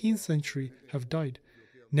 14th century have died.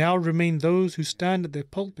 Now remain those who stand at their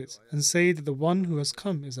pulpits and say that the one who has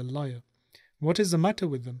come is a liar. What is the matter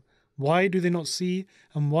with them? Why do they not see,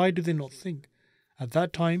 and why do they not think? At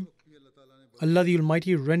that time, Allah the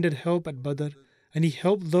Almighty rendered help at Badr, and He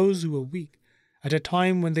helped those who were weak, at a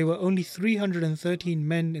time when there were only 313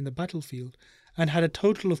 men in the battlefield, and had a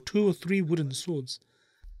total of 2 or 3 wooden swords.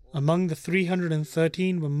 Among the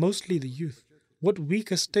 313 were mostly the youth. What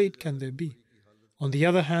weaker state can there be? On the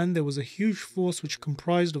other hand, there was a huge force which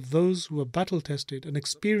comprised of those who were battle-tested and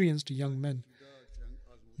experienced young men.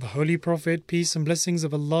 The Holy Prophet, peace and blessings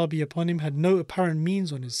of Allah be upon him, had no apparent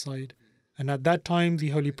means on his side, and at that time the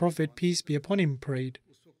Holy Prophet, peace be upon him, prayed,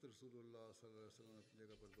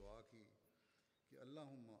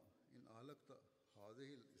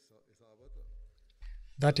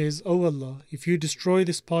 that is, O Allah, if you destroy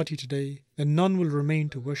this party today, then none will remain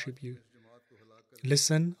to worship you.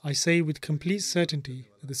 Listen, I say with complete certainty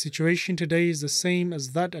that the situation today is the same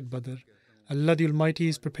as that at Badr, Allah the Almighty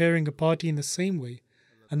is preparing a party in the same way,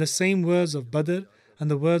 and the same words of Badr and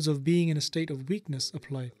the words of being in a state of weakness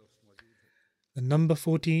apply. The number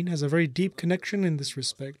 14 has a very deep connection in this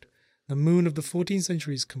respect. The moon of the 14th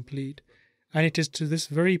century is complete, and it is to this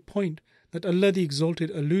very point that Allah the Exalted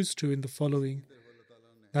alludes to in the following.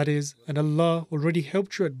 That is, and Allah already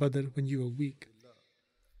helped you at Badr when you were weak.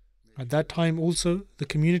 At that time also, the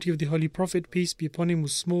community of the Holy Prophet, peace be upon him,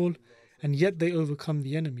 was small, and yet they overcome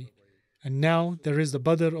the enemy. And now there is the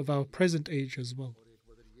Badr of our present age as well.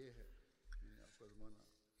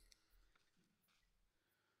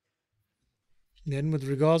 Then, with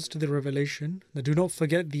regards to the revelation, do not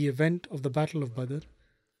forget the event of the Battle of Badr.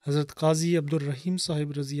 Hazrat Qazi Abdul Rahim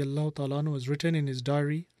Sahib Raziyallahu Ta'ala has written in his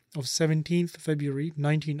diary of 17th February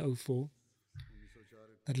 1904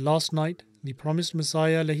 that last night the promised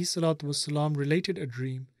Messiah ﷺ related a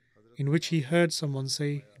dream in which he heard someone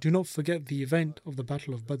say, "Do not forget the event of the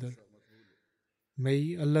Battle of Badr."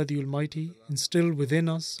 May Allah the Almighty instill within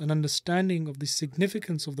us an understanding of the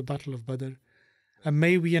significance of the Battle of Badr, and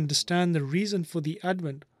may we understand the reason for the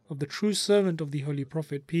advent of the true servant of the Holy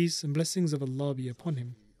Prophet, peace and blessings of Allah be upon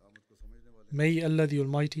him. May Allah the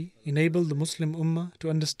Almighty enable the Muslim Ummah to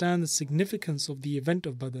understand the significance of the event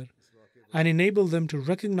of Badr and enable them to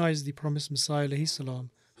recognize the promised Messiah ﷺ,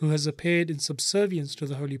 who has appeared in subservience to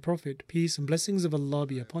the Holy Prophet, peace and blessings of Allah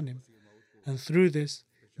be upon him, and through this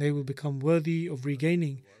they will become worthy of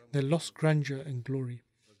regaining their lost grandeur and glory.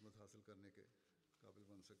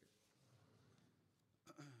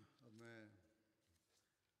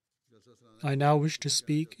 I now wish to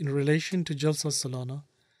speak in relation to Jalsa Salana.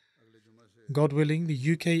 God willing, the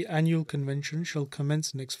UK annual convention shall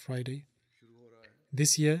commence next Friday.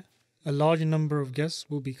 This year, a large number of guests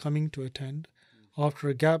will be coming to attend after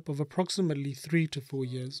a gap of approximately 3 to 4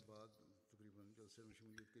 years.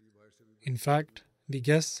 In fact, the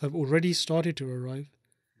guests have already started to arrive.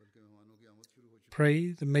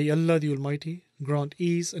 Pray that may Allah the Almighty grant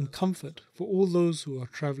ease and comfort for all those who are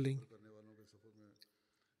traveling,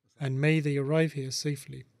 and may they arrive here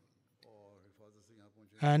safely.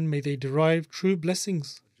 And may they derive true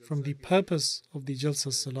blessings from the purpose of the Jalsa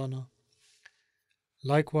Salana.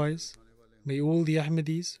 Likewise, may all the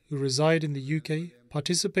Ahmadis who reside in the UK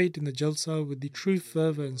participate in the Jalsa with the true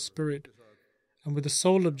fervour and spirit, and with the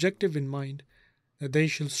sole objective in mind that they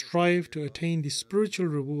shall strive to attain the spiritual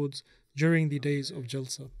rewards during the days of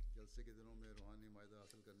Jalsa.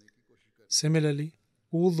 Similarly,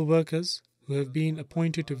 all the workers who have been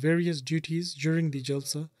appointed to various duties during the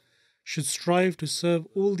Jalsa should strive to serve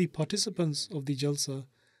all the participants of the Jalsa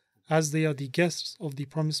as they are the guests of the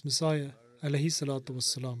promised Messiah alayhi salatu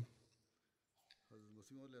wassalam.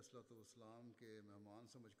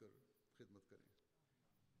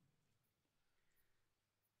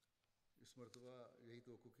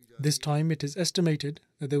 This time it is estimated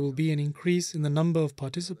that there will be an increase in the number of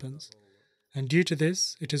participants, and due to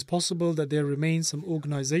this, it is possible that there remain some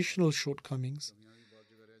organizational shortcomings.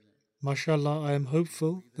 MashaAllah, I am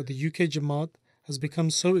hopeful that the UK Jamaat has become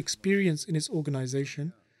so experienced in its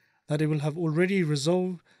organization that it will have already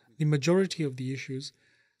resolved the majority of the issues,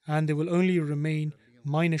 and there will only remain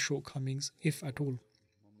minor shortcomings, if at all.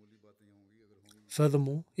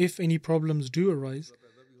 Furthermore, if any problems do arise,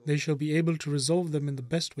 they shall be able to resolve them in the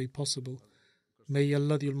best way possible. May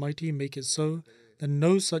Allah the Almighty make it so that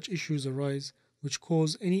no such issues arise which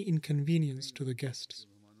cause any inconvenience to the guests.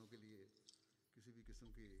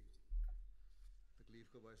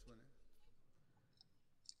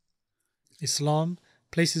 Islam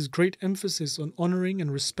places great emphasis on honoring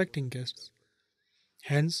and respecting guests.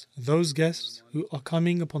 Hence, those guests who are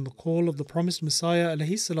coming upon the call of the promised Messiah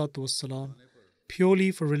ﷺ purely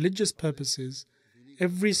for religious purposes,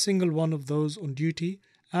 every single one of those on duty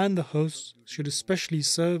and the hosts should especially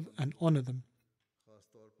serve and honor them.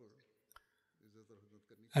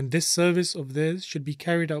 And this service of theirs should be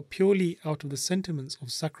carried out purely out of the sentiments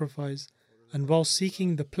of sacrifice and while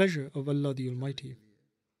seeking the pleasure of Allah the Almighty.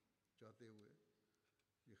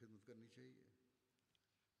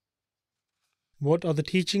 What are the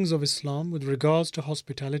teachings of Islam with regards to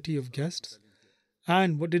hospitality of guests?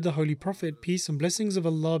 And what did the Holy Prophet, peace and blessings of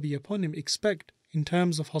Allah be upon him, expect in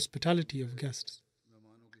terms of hospitality of guests?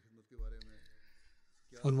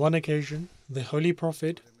 On one occasion, the Holy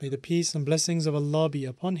Prophet, may the peace and blessings of Allah be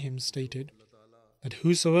upon him, stated that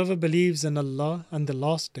whosoever believes in Allah and the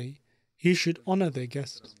last day, he should honor their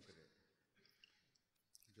guests.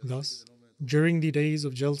 Thus, during the days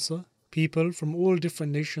of Jalsa, people from all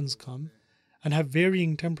different nations come and have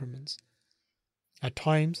varying temperaments. At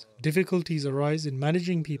times, difficulties arise in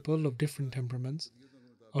managing people of different temperaments,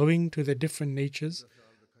 owing to their different natures.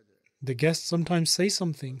 The guests sometimes say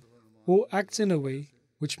something, or acts in a way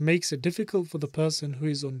which makes it difficult for the person who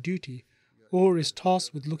is on duty or is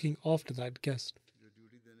tasked with looking after that guest.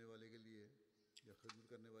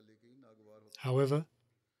 However,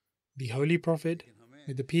 the Holy Prophet,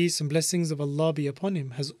 may the peace and blessings of Allah be upon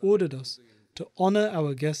him, has ordered us to honor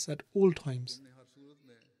our guests at all times,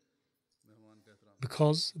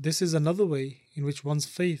 because this is another way in which one's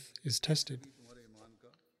faith is tested.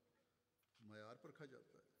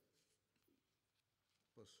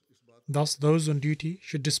 Thus, those on duty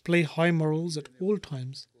should display high morals at all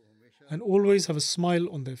times and always have a smile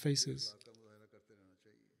on their faces.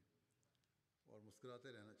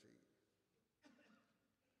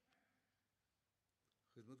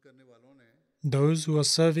 Those who are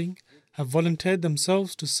serving have volunteered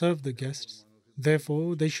themselves to serve the guests.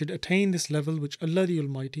 Therefore, they should attain this level which Allah the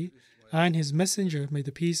Almighty and His Messenger, may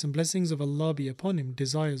the peace and blessings of Allah be upon him,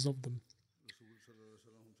 desires of them.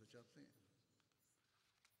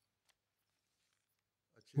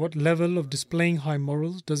 What level of displaying high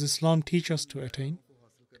morals does Islam teach us to attain?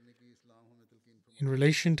 In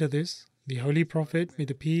relation to this, the Holy Prophet, may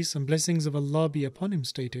the peace and blessings of Allah be upon him,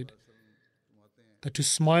 stated that to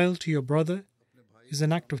smile to your brother is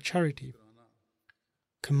an act of charity.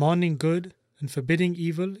 Commanding good and forbidding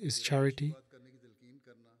evil is charity,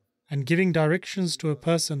 and giving directions to a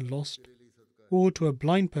person lost or to a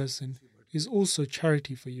blind person is also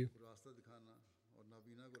charity for you.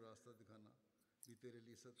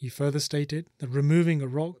 He further stated that removing a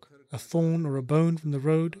rock, a thorn or a bone from the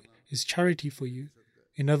road is charity for you,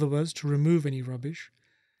 in other words, to remove any rubbish,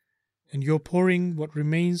 and your pouring what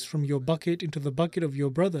remains from your bucket into the bucket of your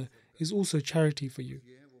brother is also charity for you.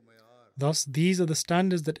 Thus, these are the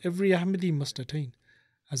standards that every Ahmadi must attain.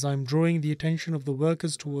 As I am drawing the attention of the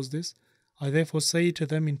workers towards this, I therefore say to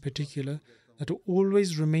them in particular that to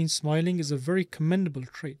always remain smiling is a very commendable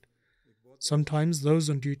trait. Sometimes those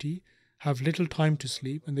on duty have little time to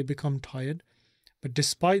sleep and they become tired, but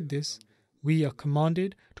despite this, we are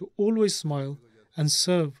commanded to always smile and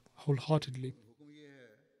serve wholeheartedly.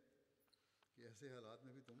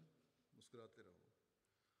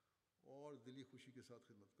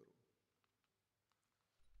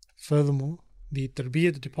 Furthermore, the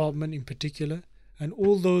Tarbiyat department in particular and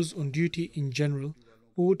all those on duty in general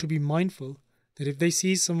ought to be mindful that if they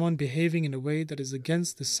see someone behaving in a way that is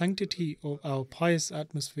against the sanctity of our pious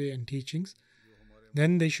atmosphere and teachings,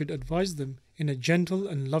 then they should advise them in a gentle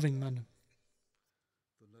and loving manner.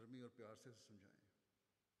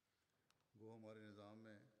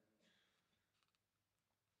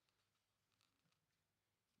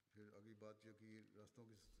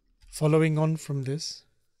 Following on from this,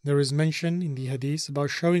 there is mention in the hadith about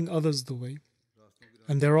showing others the way,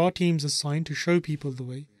 and there are teams assigned to show people the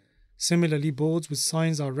way. Similarly, boards with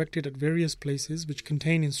signs are erected at various places which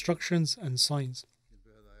contain instructions and signs.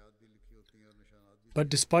 But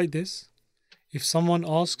despite this, if someone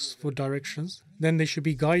asks for directions, then they should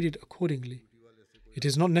be guided accordingly. It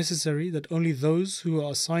is not necessary that only those who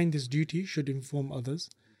are assigned this duty should inform others.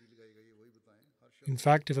 In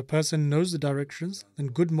fact, if a person knows the directions, then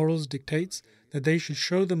good morals dictates that they should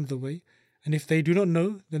show them the way, and if they do not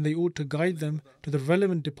know, then they ought to guide them to the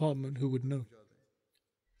relevant department who would know.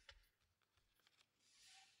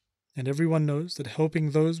 And everyone knows that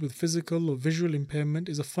helping those with physical or visual impairment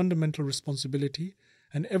is a fundamental responsibility,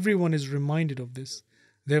 and everyone is reminded of this.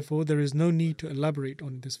 Therefore, there is no need to elaborate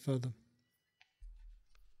on this further.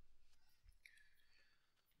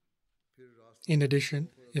 In addition,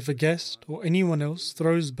 if a guest or anyone else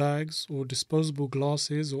throws bags or disposable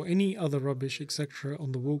glasses or any other rubbish, etc.,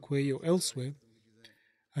 on the walkway or elsewhere,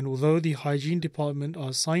 and although the hygiene department are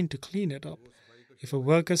assigned to clean it up, if a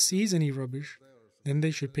worker sees any rubbish, then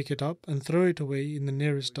they should pick it up and throw it away in the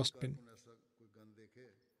nearest dustbin.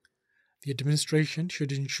 The administration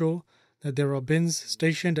should ensure that there are bins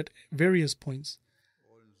stationed at various points,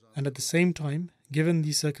 and at the same time, given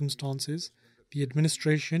these circumstances, the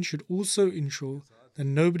administration should also ensure that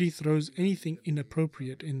nobody throws anything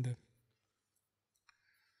inappropriate in there.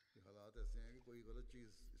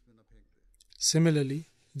 Similarly,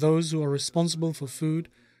 those who are responsible for food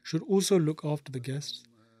should also look after the guests.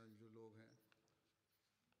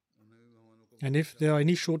 And if there are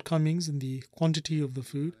any shortcomings in the quantity of the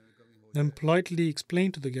food, then politely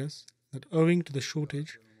explain to the guests that owing to the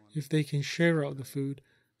shortage, if they can share out the food,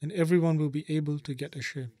 then everyone will be able to get a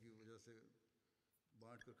share.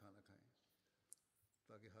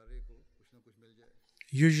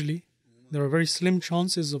 Usually, there are very slim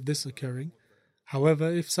chances of this occurring.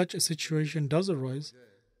 However, if such a situation does arise,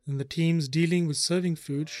 then the teams dealing with serving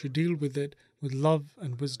food should deal with it with love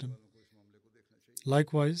and wisdom.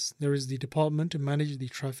 Likewise, there is the department to manage the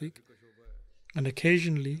traffic. and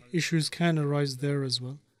occasionally issues can arise there as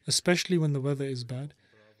well, especially when the weather is bad.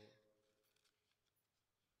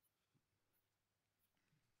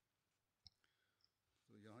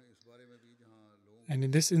 And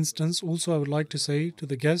in this instance, also I would like to say to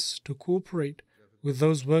the guests to cooperate with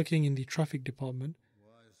those working in the traffic department.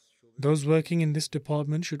 Those working in this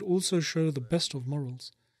department should also show the best of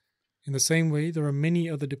morals. In the same way, there are many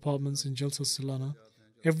other departments in Jalsa Salana.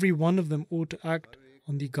 Every one of them ought to act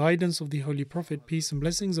on the guidance of the Holy Prophet, peace and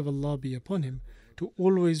blessings of Allah be upon him, to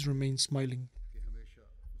always remain smiling.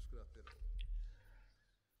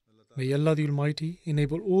 May Allah the Almighty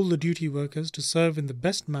enable all the duty workers to serve in the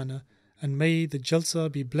best manner, and may the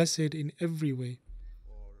Jalsa be blessed in every way.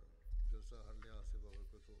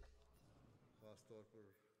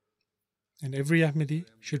 And every Ahmadi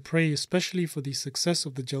should pray especially for the success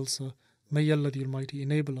of the Jalsa. May Allah the Almighty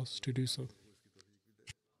enable us to do so.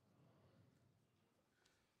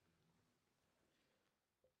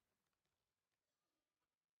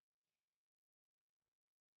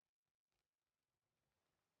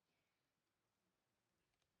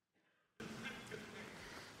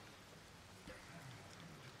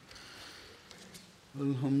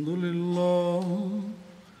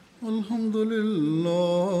 الحمد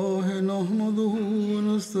لله نحمده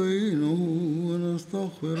ونستعينه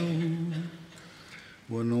ونستغفره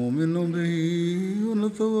ونؤمن به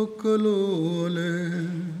ونتوكل عليه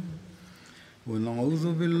ونعوذ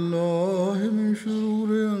بالله من شرور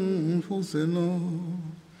أنفسنا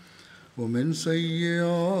ومن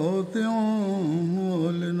سيئات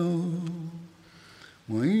أعمالنا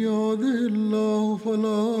من يهده الله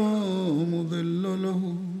فلا مضل له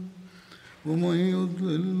ومن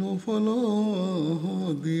يضلل فلا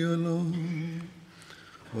هادي له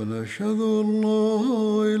ونشهد أن لا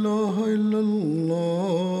إله إلا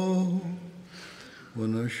الله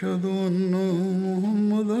ونشهد أن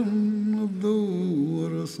محمدا عبده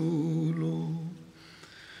ورسوله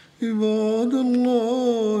عباد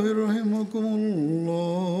الله رحمكم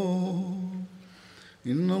الله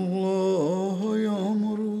إن الله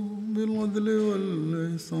يأمر بالعدل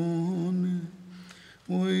والإحسان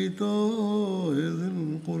وإيتاء ذي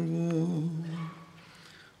القربى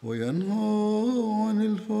وينهى عن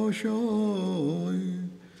الفحشاء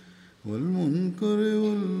والمنكر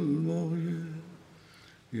والبغي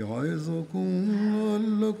يعظكم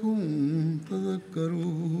لعلكم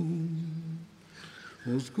تذكرون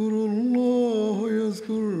اذكروا الله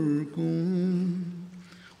يذكركم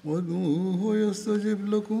وادعوه يستجب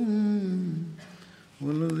لكم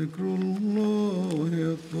ولذكر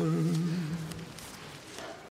الله أكبر